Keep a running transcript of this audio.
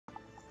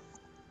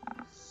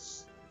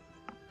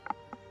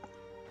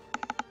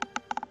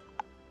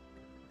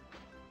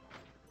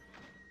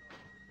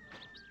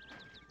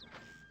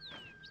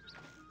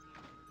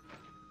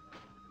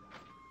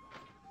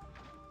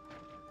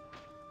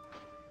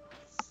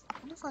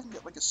if I can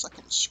get like a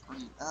second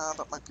screen.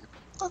 That might be.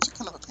 That's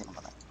kind of a pain in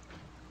the neck.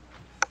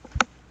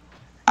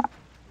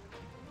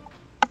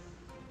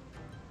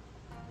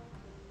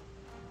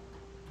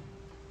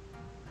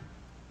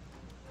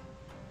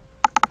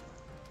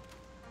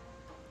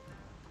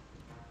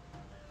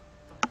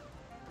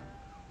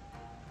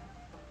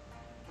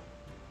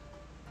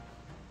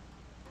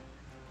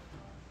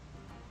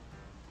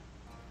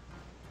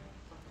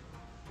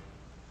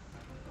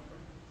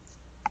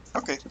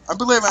 Okay, I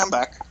believe I'm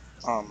back.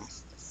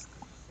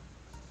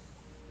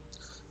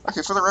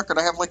 Okay, for the record,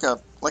 I have like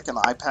an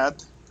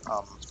iPad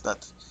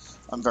that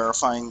I'm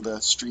verifying the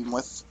stream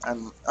with,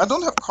 and I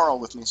don't have Carl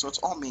with me, so it's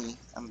all me,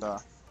 and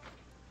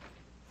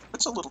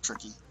it's a little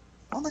tricky.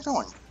 Where am I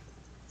going?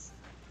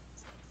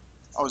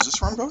 Oh, is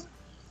this where I'm going?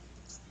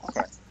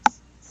 Okay.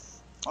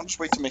 I'll just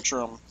wait to make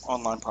sure I'm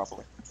online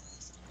properly.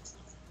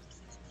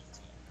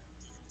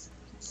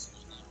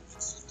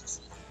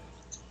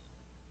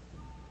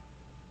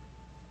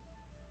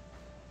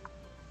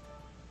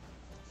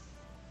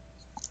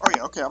 Oh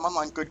yeah, okay, I'm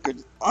online. Good,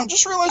 good. I'm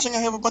just realizing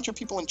I have a bunch of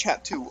people in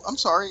chat too. I'm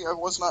sorry, I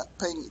was not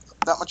paying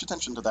that much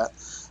attention to that.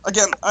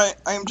 Again, I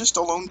am just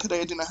alone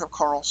today. I do not have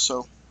Carl,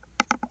 so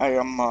I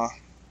am, and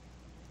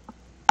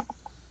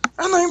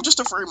I am just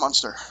a furry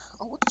monster.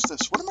 Oh, what is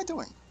this? What am I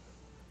doing?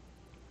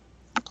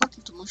 I'm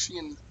talking to Mushi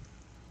and...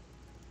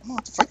 I don't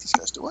have to fight these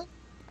guys, do I?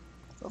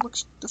 That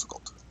looks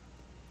difficult.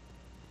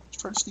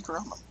 Let's try to sneak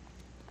around them.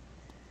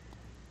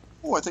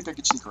 Oh, I think I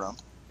could sneak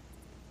around.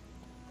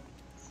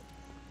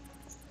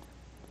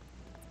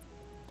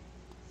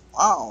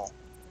 Wow.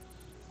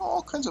 Oh,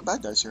 all kinds of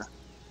bad guys here.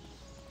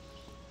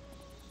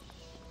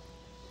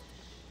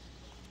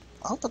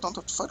 I hope I don't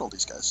have to fight all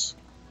these guys.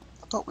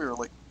 I thought we were,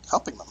 like,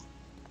 helping them.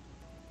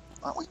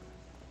 Aren't we?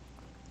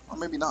 Or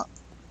maybe not.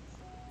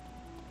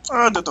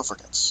 Ditto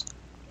forgets.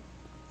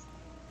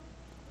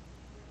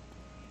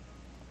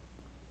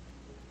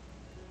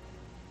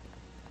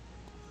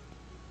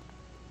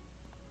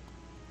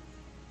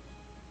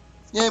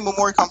 Yay,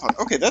 Memori Compound.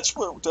 Okay, that's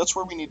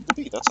where we needed to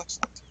be. That's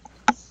excellent.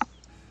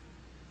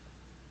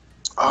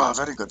 Ah,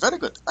 very good, very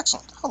good.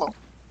 Excellent. Hello.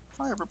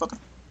 Hi, everybody.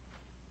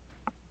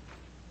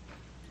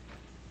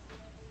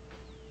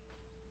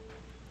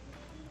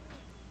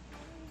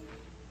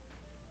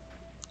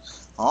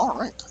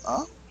 Alright,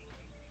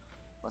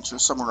 bunch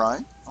of samurai.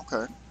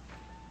 Okay.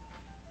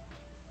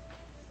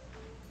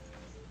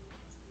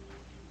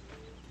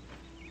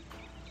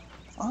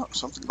 Oh,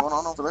 something going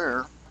on over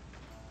there.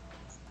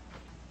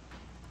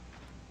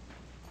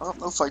 Oh,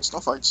 no fights, no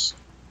fights.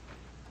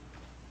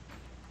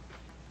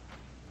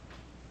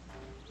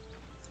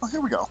 Oh, here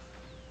we go.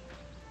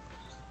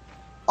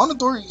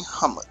 Onodori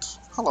Hamlet.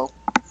 Hello.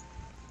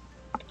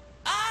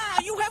 Ah,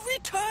 you have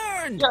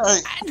returned! Yay.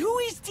 And who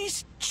is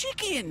this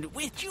chicken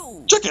with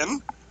you?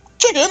 Chicken?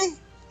 Chicken?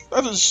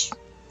 That is...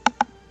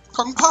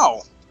 Kung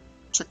Pao.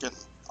 Chicken.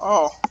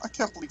 Oh, I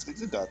can't believe they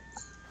did that.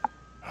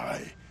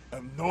 I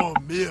am no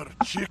mere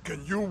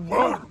chicken, you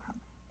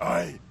worm.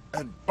 I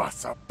am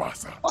Basa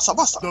Basa. Basa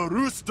Basa. The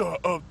rooster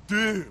of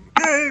doom.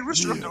 Yay,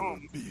 Rooster of Kneel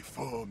Doom.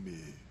 before me.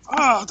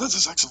 Ah, that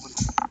is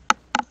excellent.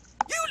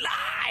 You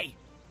lie!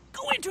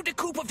 Go into the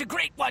coop of the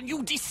Great One,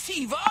 you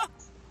deceiver!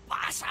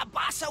 Basa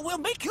Basa will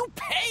make you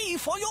pay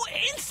for your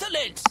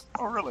insolence!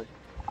 Oh, really?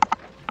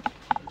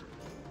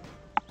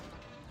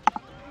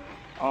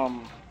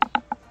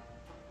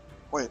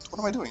 Wait, what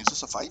am I doing? Is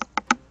this a fight?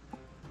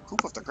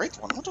 Coop of the Great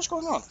One? What is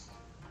going on?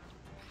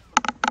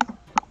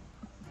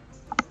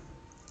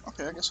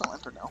 Okay, I guess I'll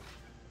enter now.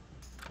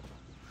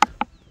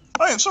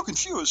 I am so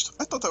confused.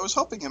 I thought that was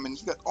helping him and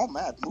he got all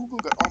mad. Mugu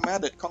got all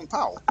mad at Kung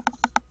Pao.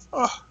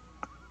 Ugh.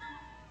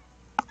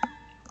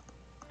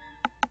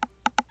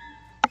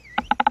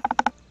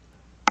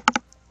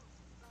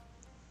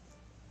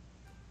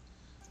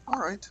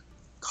 Alright.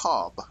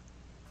 Cobb.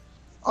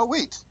 Oh,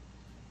 wait.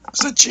 Is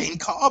that Jane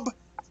Cobb?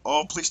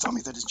 Oh, please tell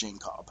me that is Jane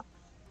Cobb.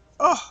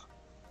 Ugh.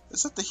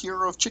 Is that the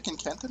hero of Chicken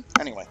Canton?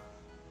 Anyway.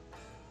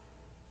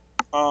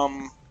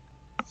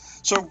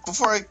 So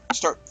before I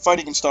start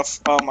fighting and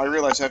stuff, I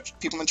realize I have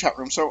people in the chat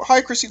room. So,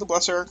 hi, Chrissy the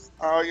Blesser.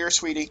 You're a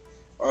sweetie.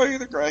 Oh, you're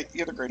the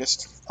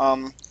greatest.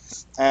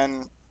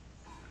 And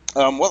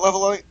what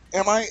level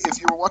am I? If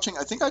you were watching,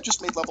 I think I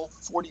just made level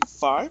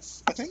 45,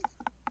 I think?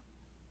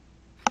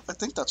 I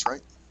think that's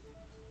right.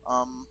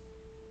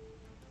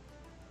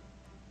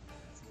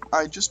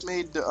 I just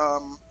made,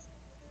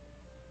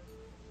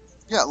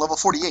 yeah, level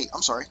 48,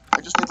 I'm sorry.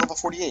 I just made level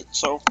 48,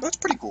 so that's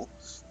pretty cool.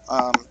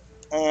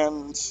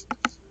 And,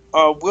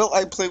 will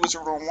I play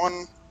Wizard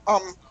 101?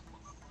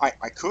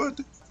 I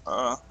could,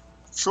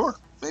 sure.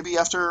 Maybe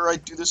after I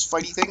do this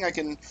fighty thing, I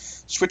can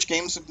switch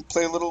games and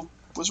play a little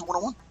Wizard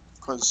 101.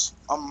 Because,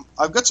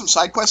 I've got some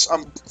side quests.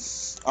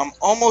 I'm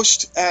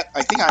almost at,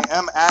 I think I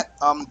am at,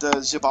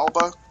 the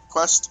Xibalba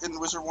quest in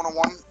Wizard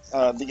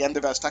 101, the end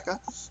of Azteca.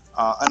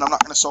 And I'm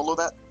not going to solo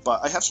that,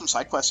 but I have some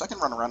side quests I can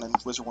run around in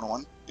Wizard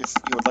 101, if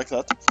you would like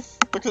that.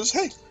 Because,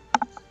 hey,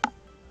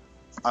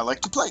 I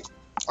like to play.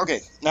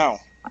 Okay, now,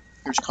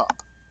 here's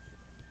Cobb.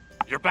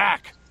 You're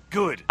back.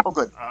 Good. Oh,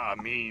 good.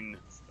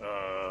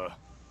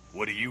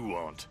 What do you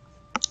want?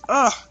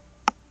 Ah!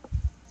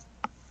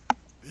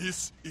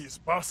 This is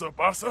Basa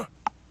Basa?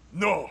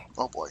 No.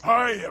 Oh boy.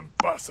 I am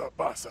Basa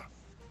Basa.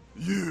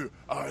 You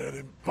are an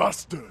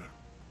imposter.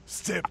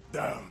 Step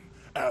down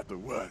at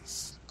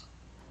once.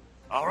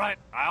 All right,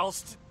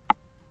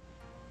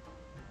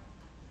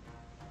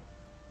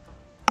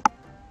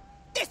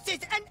 This is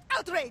an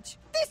outrage!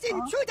 This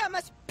intruder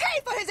must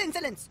pay for his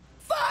insolence!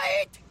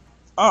 Fight!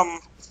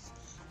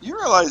 You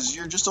realize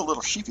you're just a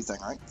little sheepy thing,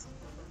 right?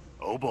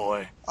 Oh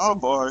boy. Oh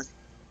boy.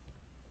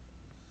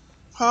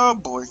 Oh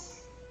boy.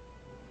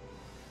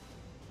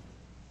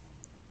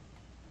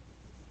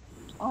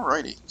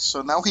 Alrighty,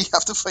 so now we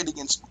have to fight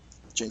against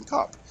Jane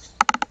Cobb.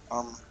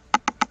 I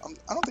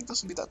don't think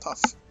this will be that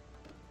tough.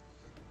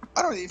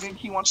 I don't even think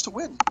he wants to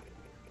win.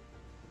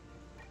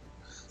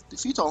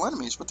 Defeat all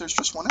enemies, but there's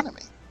just one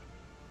enemy.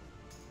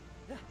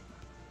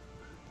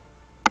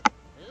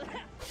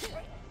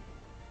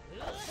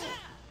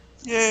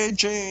 Yay,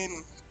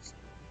 Jane!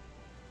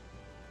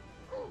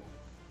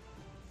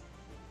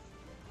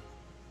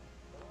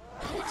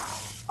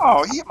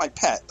 Oh, he hit my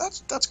pet.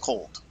 That's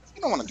cold.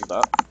 You don't want to do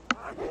that.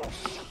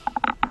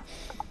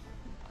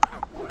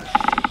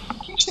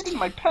 He keeps hitting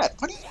my pet.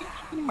 Why do you keep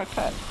hitting my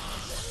pet?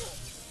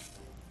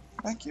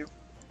 Thank you.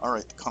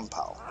 Alright, Kung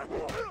Pao.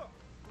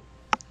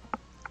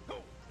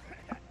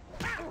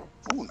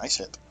 Ooh, nice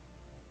hit.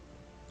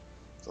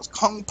 So it's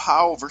Kung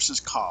Pao versus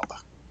Cobb.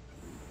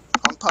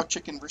 Kung Pao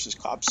chicken versus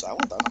Cobb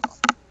salad? I don't know.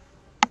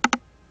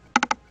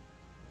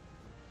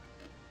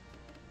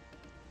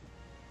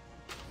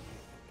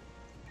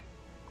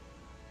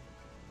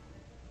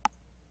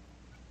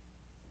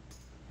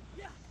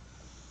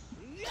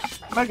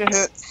 Mega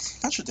hit.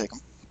 That should take him.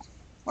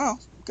 Well,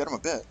 get him a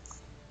bit.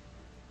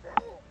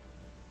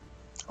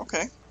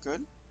 Okay,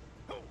 good.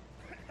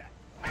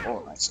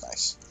 Oh, nice,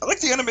 nice. I like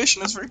the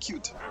animation, it's very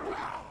cute.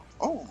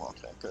 Oh,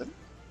 okay, good.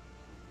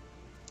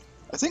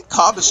 I think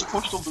Cobb is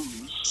supposed to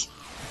lose,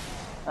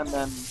 and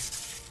then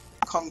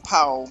Kung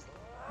Pao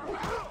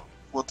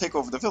will take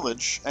over the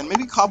village, and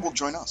maybe Cobb will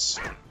join us.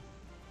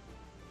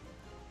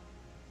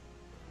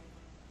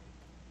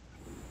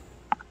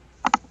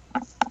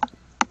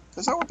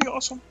 Because that would be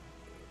awesome.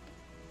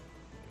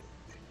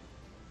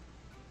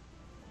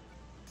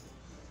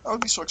 That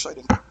would be so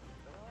exciting.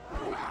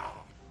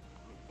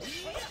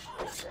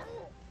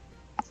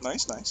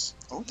 Nice, nice.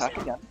 Oh, attack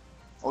again.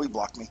 Oh, he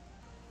blocked me.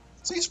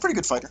 So he's a pretty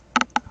good fighter.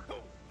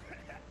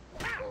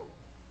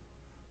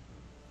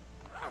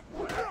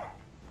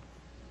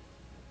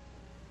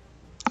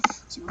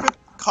 So we've got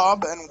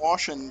Cobb and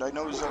Wash, and I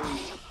know Zoe,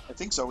 I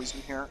think Zoe's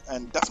in here,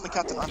 and definitely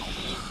Captain Arnold.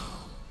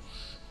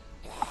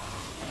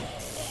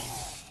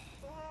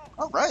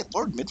 Alright,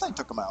 Lord Midnight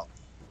took him out.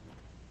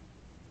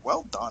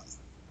 Well done.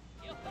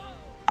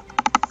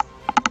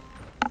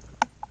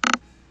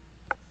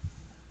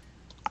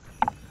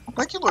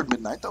 Thank you, Lord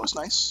Midnight. That was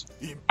nice.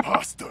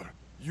 Imposter!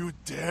 You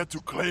dare to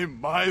claim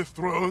my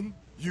throne?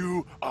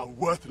 You are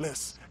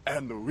worthless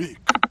and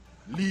weak.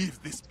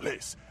 Leave this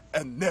place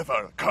and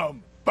never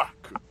come back.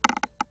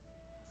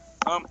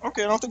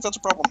 Okay, I don't think that's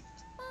a problem.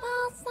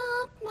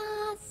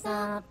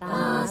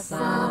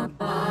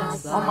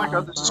 Oh my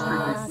god, this is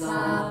creepy.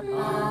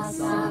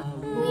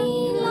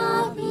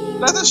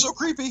 That is so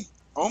creepy!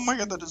 Oh my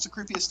god, that is the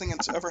creepiest thing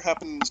that's ever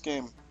happened in this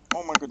game.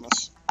 Oh my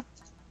goodness.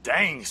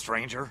 Dang,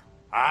 stranger.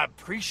 I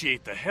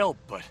appreciate the help,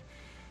 but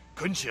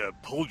couldn't you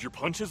hold your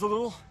punches a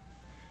little?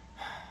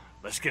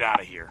 Let's get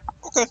out of here.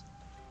 Okay.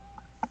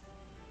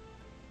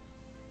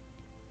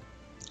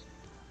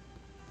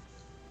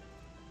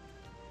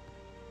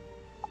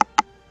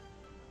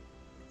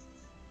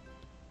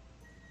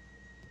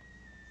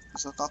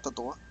 Is that not the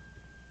door?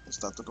 Is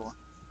that the door?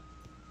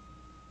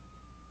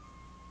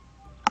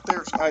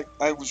 There's...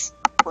 I was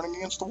running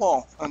against the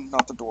wall, and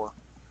not the door.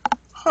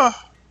 Huh.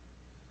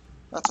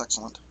 That's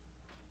excellent.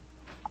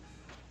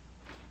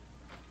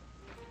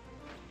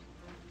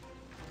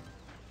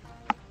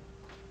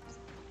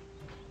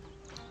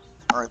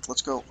 Alright,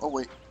 let's go. Oh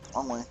wait,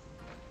 wrong way.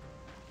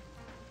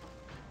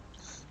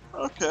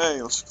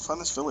 Okay, let's find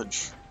this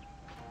village.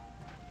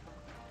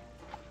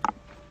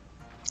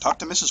 Talk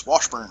to Mrs.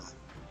 Washburn.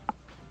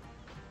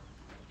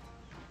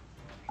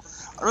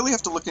 I really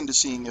have to look into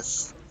seeing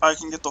if I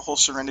can get the whole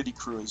Serenity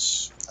crew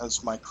as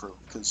my crew,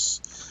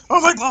 because... Oh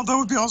my god, that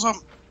would be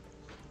awesome!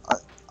 I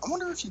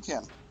wonder if you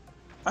can.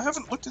 I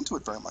haven't looked into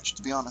it very much,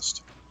 to be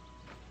honest.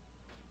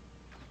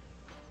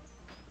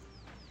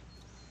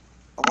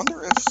 I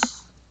wonder if...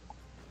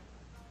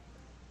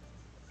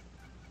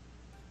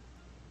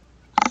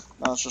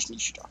 No, it's just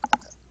Nishida.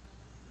 Okay.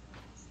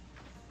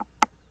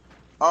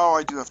 Oh,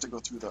 I do have to go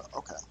through the...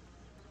 Okay.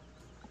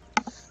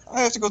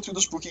 I have to go through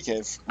the spooky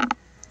cave.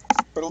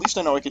 But at least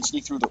I know I can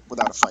sneak through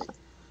without a fight.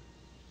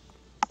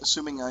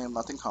 Assuming I am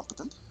not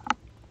incompetent.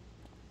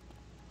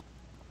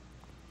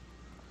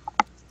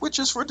 Which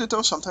is, for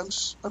Ditto,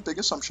 sometimes a big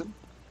assumption.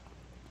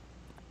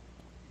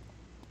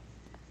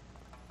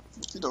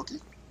 Okie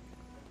dokie.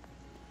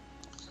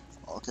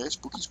 Okay,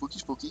 spooky, spooky,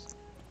 spooky.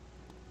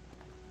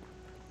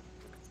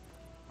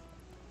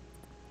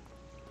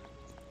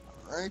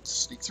 Alright,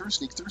 sneak through,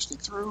 sneak through,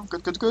 sneak through.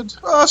 Good, good, good.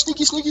 Ah,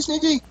 sneaky, sneaky,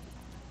 sneaky!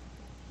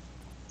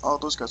 Oh,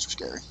 those guys are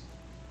scary.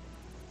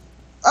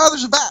 Ah,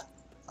 there's a bat!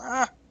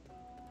 Ah!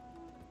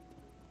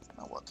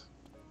 Now what?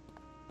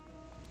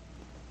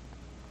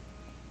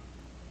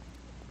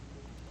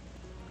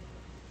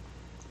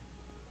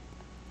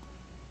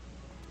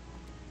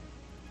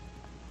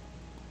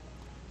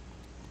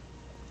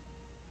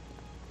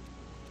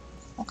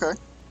 Okay. I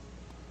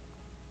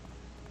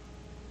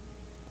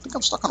think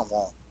I'm stuck on a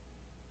wall.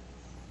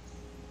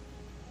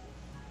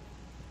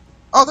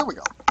 Oh, there we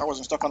go. I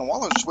wasn't stuck on a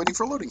wall, I was just waiting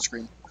for a loading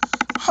screen.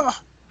 Huh.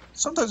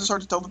 Sometimes it's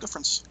hard to tell the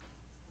difference.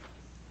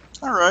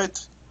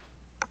 Alright.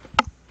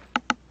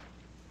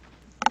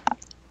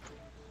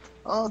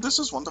 Oh, this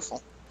is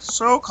wonderful.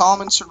 So calm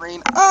and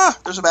serene. Ah!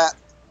 There's a bat.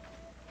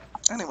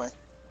 Anyway.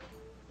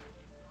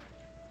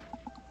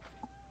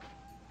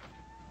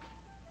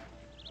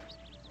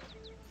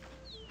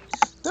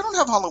 They don't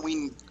have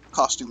Halloween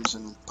costumes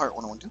in Pirate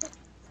 101, do they?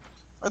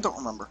 I don't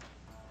remember.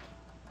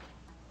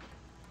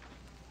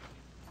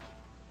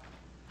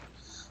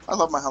 I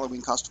love my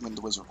Halloween costume in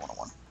the Wizard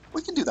 101.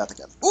 We can do that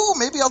again. Ooh,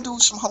 maybe I'll do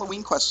some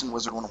Halloween quests in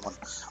Wizard 101.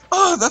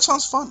 Oh, that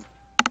sounds fun.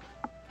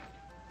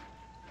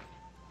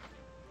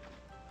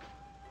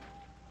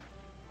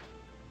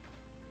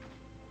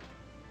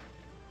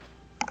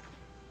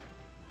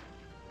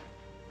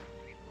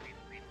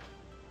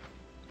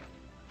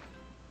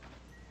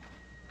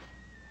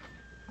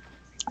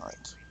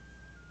 Alright.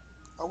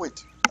 Oh,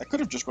 wait. I could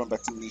have just gone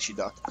back to the Nishi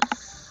dock.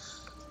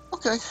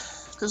 Okay,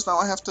 because now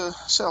I have to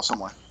sail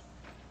somewhere.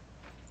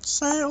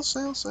 Sail,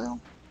 sail, sail.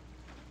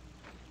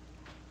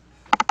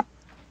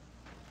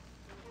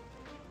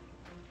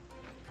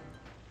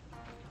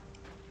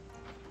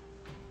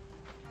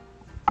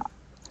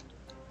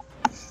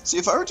 See,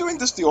 if I were doing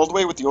this the old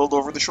way with the old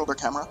over-the-shoulder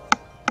camera,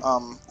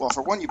 well,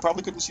 for one, you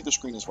probably couldn't see the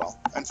screen as well.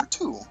 And for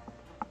two,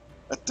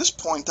 at this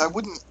point, I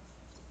would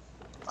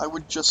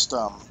just,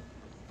 I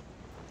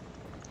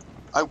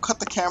would cut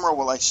the camera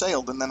while I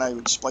sailed, and then I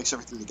would splice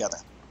everything together.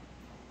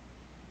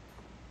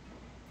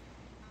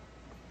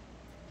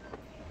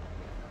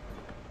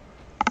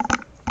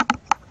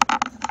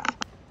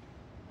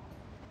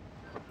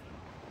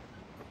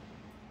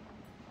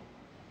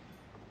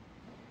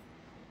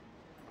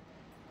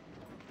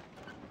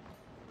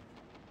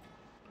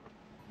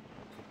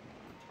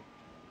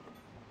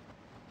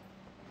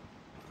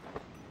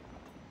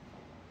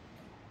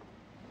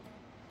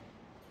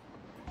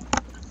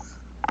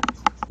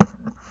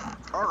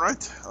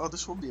 Alright, oh,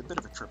 this will be a bit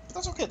of a trip, but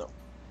that's okay, though.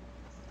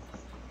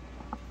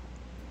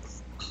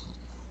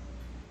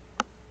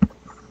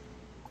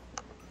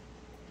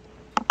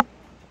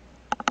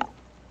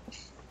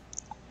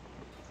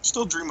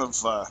 Still dream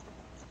of,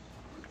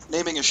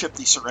 naming a ship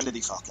the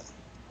Serenity Falcon.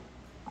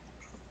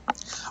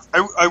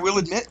 I will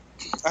admit,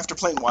 after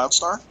playing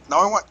WildStar, now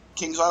I want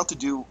KingsIsle to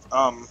do,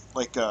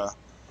 like a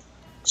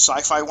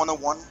Sci-Fi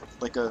 101,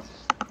 like a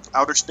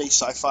outer space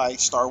sci-fi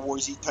Star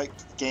Wars-y type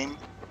game.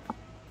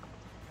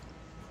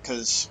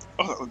 Because,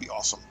 oh, that would be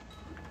awesome.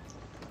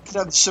 Could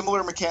have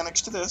similar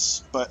mechanics to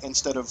this, but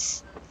instead of,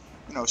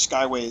 you know,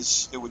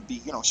 skyways, it would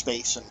be, you know,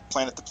 space and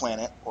planet to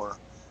planet, or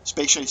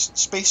space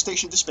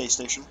station to space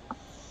station.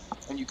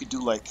 And you could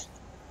do, like,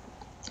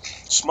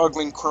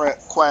 smuggling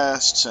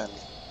quests and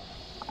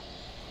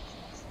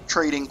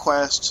trading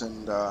quests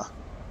and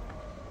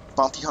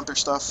bounty hunter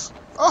stuff.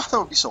 Oh, that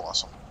would be so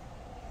awesome.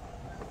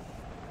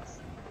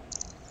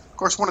 Of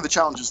course, one of the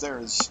challenges there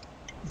is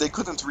they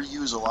couldn't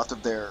reuse a lot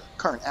of their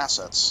current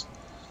assets,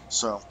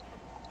 so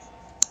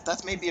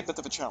that may be a bit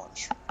of a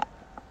challenge.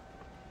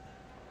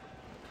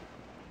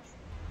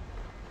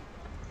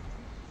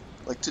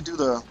 Like, to do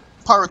the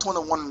Pirate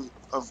 101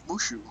 of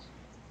Mushu, you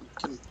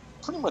can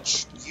pretty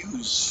much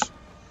use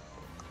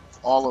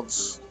all of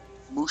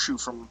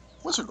Mushu from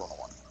Wizard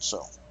 101,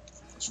 so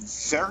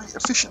it's very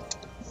efficient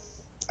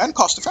and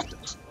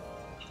cost-effective.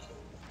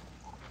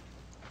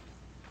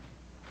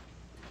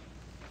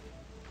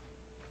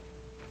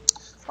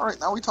 Alright,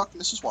 now we talk to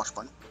Mrs.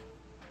 Washburn.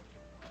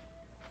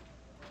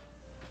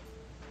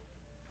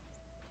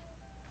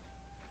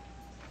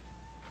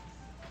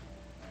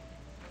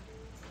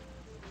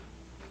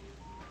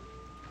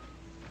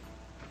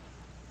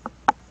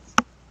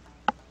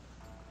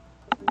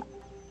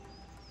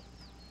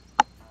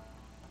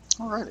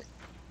 Alrighty.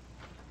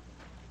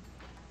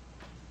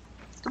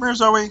 Come here,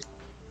 Zoe.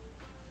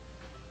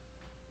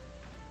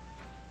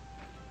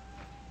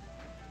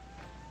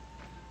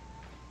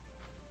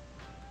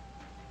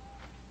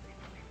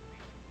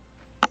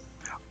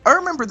 I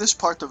remember this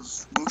part of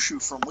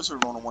Mushu from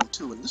Wizard 101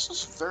 too, and this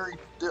is very...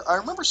 I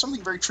remember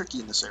something very tricky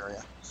in this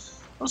area.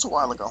 That was a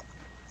while ago.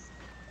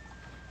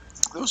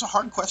 There was a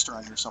hard quest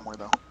around here somewhere,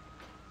 though.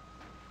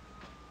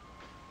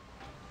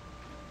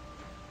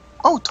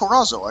 Oh,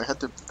 Torazo. I had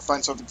to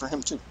find something for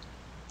him, too.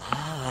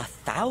 Ah,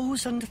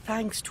 1,000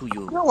 thanks to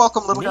you. You're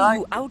welcome, little guy. May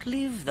you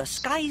outlive the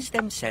skies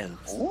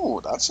themselves.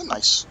 Oh, that's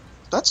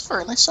a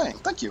very nice saying.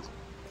 Thank you.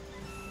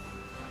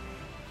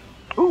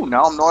 Ooh,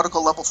 now I'm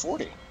nautical level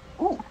 40.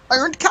 Ooh, I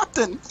earned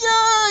captain!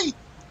 Yay!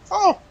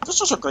 Oh, this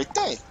was a great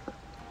day.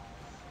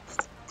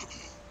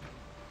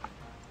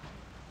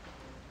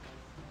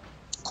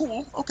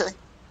 cool. Okay.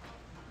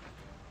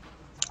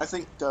 I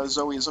think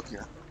Zoe is up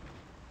here.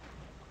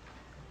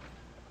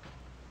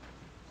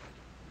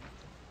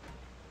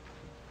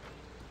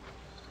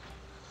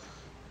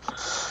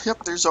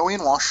 Yep, there's Zoe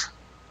and Wash.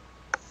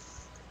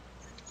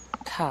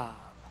 Cobb.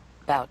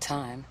 About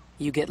time.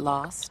 You get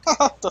lost?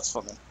 That's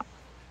funny.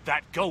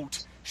 That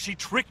goat, she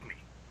tricked me.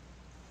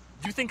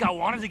 You think I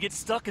wanted to get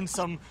stuck in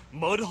some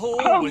mud hole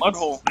with Mud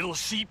hole. little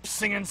sheep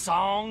singing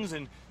songs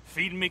and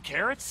feeding me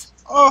carrots?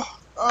 Oh,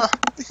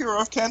 the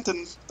hero of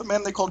Canton, the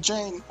man they call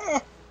Jane.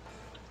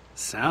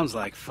 Sounds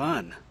like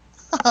fun.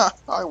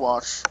 I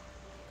Wash.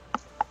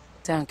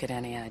 Don't get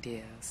any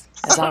ideas.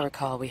 As I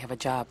recall, we have a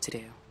job to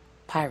do.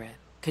 Pirate,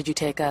 could you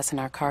take us and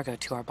our cargo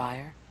to our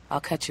buyer?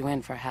 I'll cut you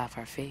in for half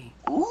our fee.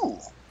 Ooh.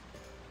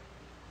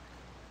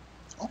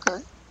 Okay.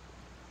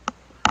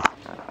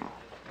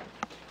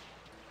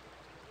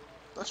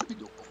 That should be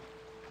doable.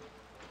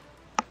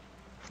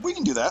 We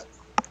can do that.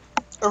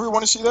 Everyone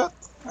want to see that?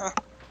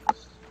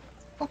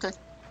 Okay.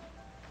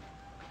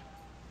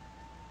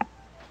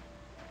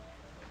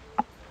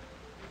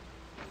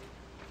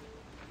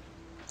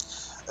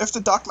 If the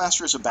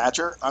Dockmaster is a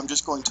badger, I'm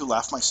just going to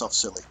laugh myself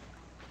silly.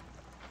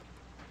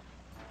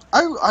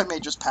 I may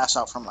just pass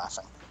out from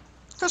laughing.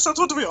 Because that's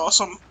what would be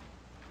awesome.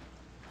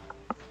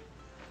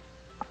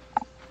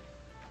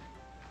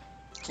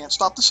 Can't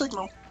stop the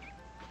signal.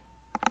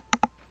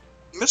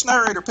 Miss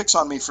Narrator picks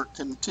on me for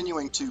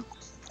continuing to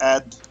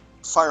add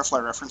Firefly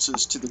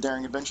references to the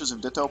Daring Adventures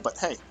of Ditto, but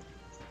hey,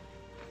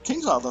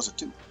 Kingsisle does it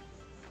too.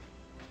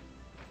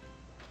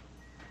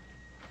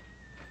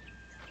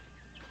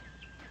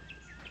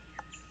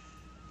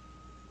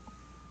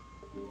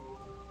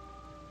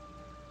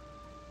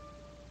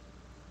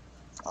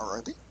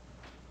 Alrighty.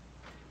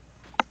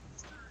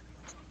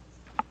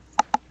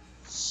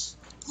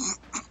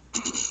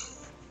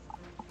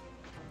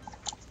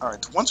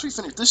 Alright, once we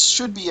finish, this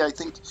should be, I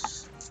think,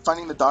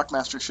 finding the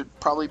Dockmaster should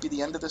probably be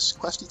the end of this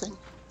questy thing,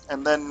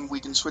 and then we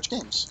can switch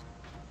games.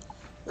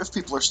 If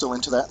people are still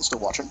into that and still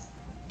watching.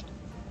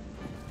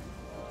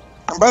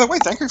 And by the way,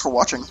 thank you for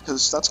watching,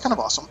 because that's kind of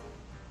awesome.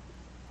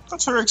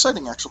 That's very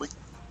exciting, actually.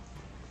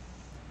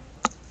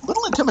 A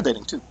little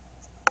intimidating, too.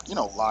 You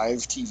know, live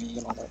TV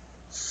and all that.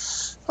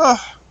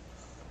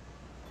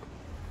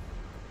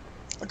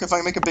 Like if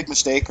I make a big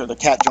mistake or the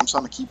cat jumps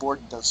on the keyboard,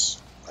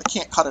 I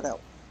can't cut it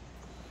out.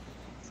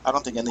 I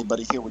don't think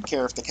anybody here would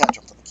care if the cat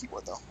jumped on the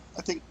keyboard, though.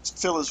 I think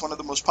Phil is one of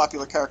the most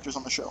popular characters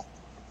on the show.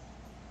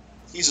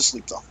 He's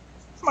asleep, though.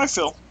 My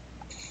Phil.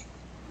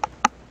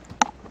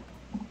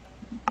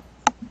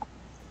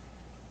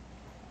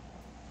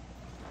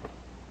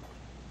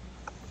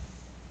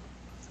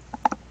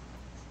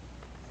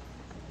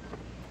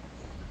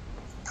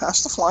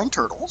 Past the flying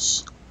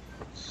turtles.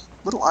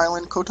 Little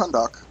island, Khoton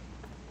Dock.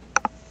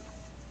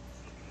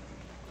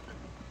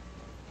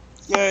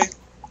 Yay.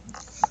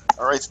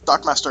 Alright,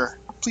 Dockmaster,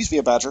 please be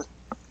a badger.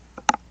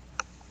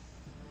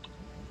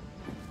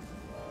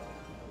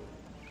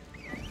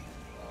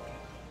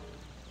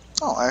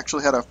 Oh, I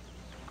actually had a...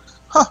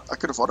 Huh, I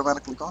could have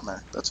automatically gone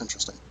there. That's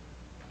interesting.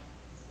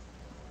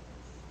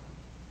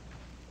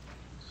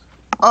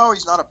 Oh,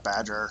 he's not a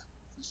badger.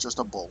 He's just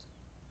a bull.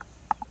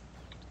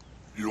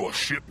 Your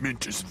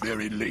shipment is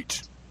very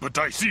late, but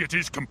I see it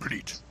is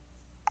complete.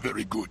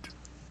 Very good.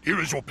 Here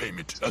is your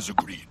payment, as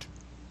agreed.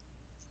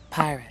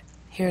 Pirate,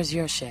 here's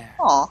your share.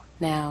 Aw.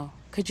 Now,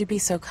 could you be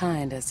so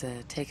kind as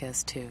to take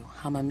us to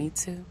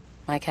Hamamitsu?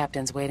 My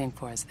captain's waiting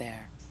for us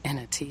there, in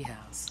a tea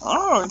house.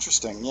 Oh,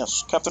 interesting.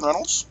 Yes, Captain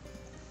Reynolds.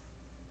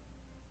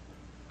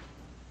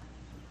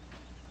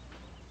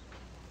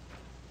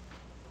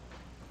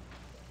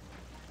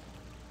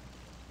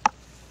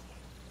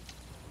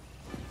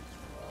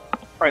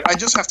 Alright, I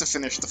just have to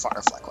finish the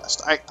Firefly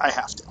quest. I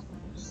have to.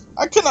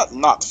 I cannot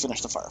not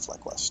finish the Firefly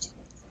quest.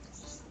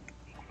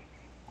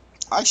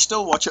 I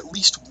still watch at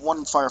least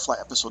one Firefly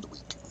episode a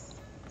week.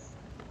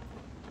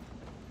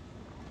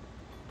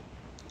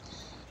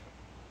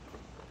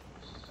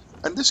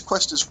 And this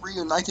quest is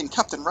reuniting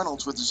Captain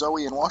Reynolds with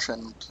Zoe and Wash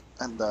and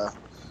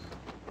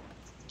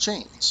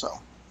Jane, so...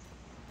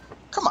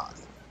 Come on.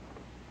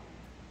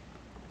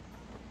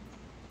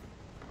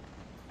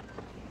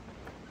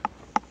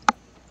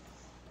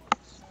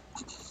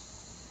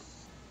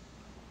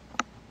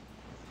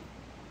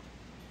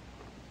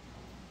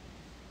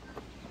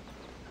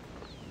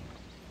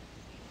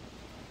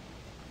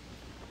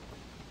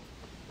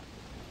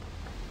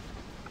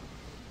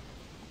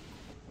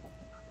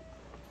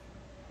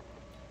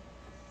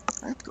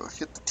 Alright, go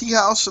hit the tea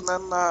house and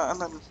then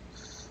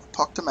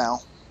talk to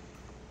Mal.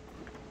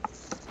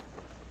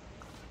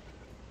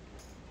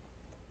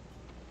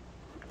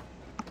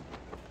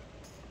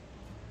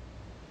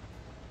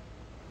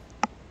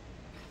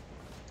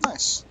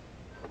 Nice.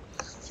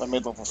 So I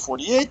made level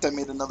 48, I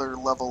made another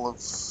level of,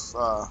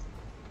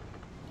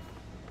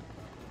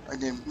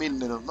 made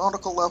an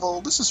aeronautical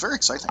level. This is very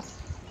exciting.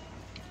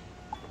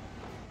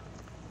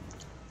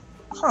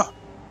 Huh.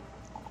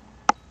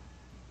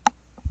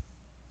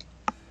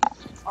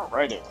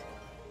 Alrighty.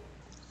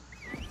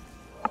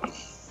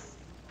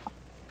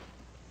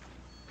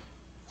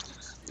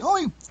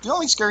 The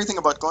only scary thing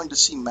about going to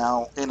see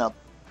Mal in a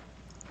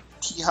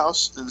tea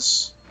house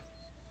is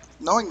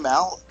knowing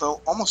Mal,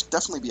 there'll almost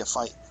definitely be a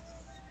fight.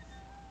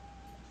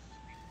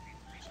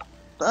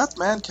 That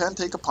man can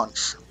take a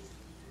punch.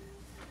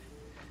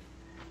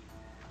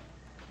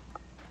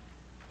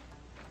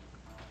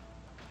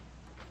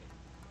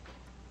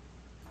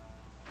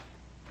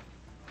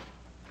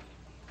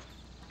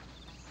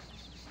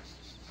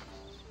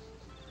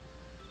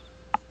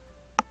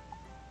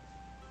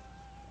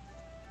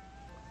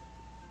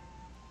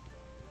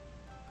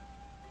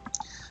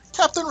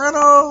 Captain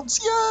Reynolds!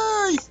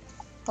 Yay!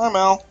 Hi,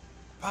 Mal.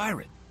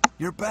 Pirate,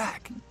 you're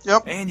back.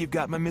 Yep. And you've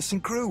got my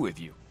missing crew with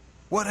you.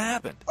 What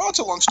happened? Oh, it's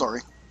a long story.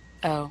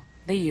 Oh,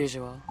 the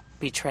usual.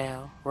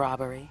 Betrayal,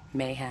 robbery,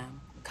 mayhem.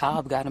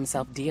 Cobb got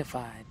himself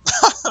deified.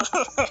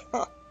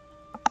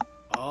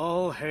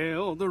 All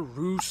hail the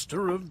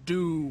Rooster of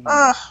Doom.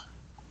 The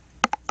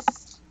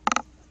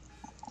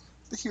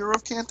hero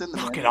of Canton.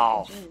 Knock it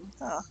off.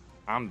 Ah.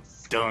 I'm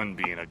done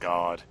being a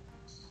god.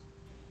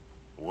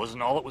 It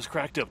wasn't all it was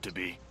cracked up to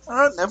be.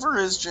 It never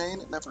is,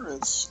 Jane. It never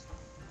is.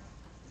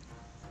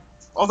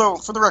 Although,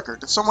 for the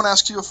record, if someone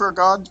asks you for a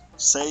god,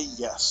 say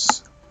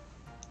yes.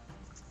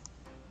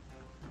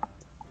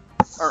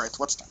 Alright,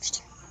 what's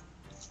next?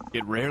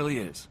 It rarely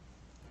is.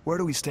 Where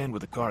do we stand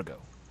with the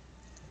cargo?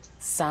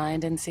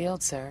 Signed and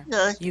sealed, sir.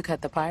 Yay. You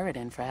cut the pirate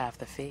in for half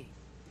the fee.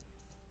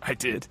 I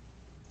did.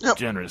 Yep.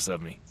 Generous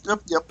of me.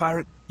 Yep.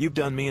 Pirate, you've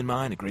done me and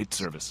mine a great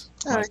service.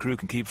 My Alright. crew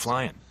can keep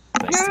flying.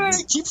 Thanks to Yay!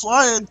 you. Keep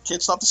flying!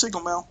 Can't stop the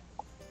signal, Mal.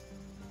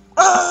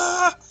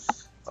 Ah!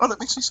 Oh, that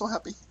makes me so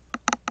happy.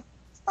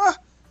 Ah!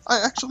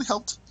 I actually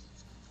helped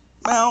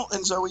Mal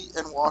and Zoe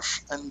and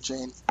Wash and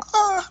Jane.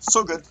 Ah!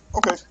 So good.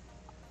 Okay.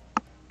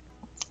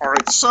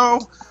 Alright, so,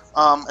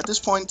 at this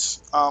point,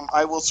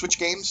 I will switch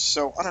games,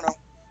 so, I don't know.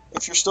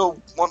 If you're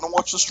still wanting to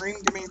watch the stream,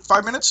 give me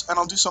 5 minutes, and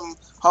I'll do some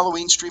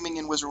Halloween streaming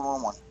in Wizard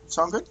 101.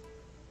 Sound good?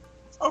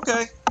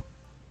 Okay.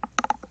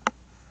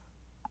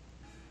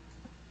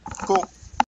 Cool.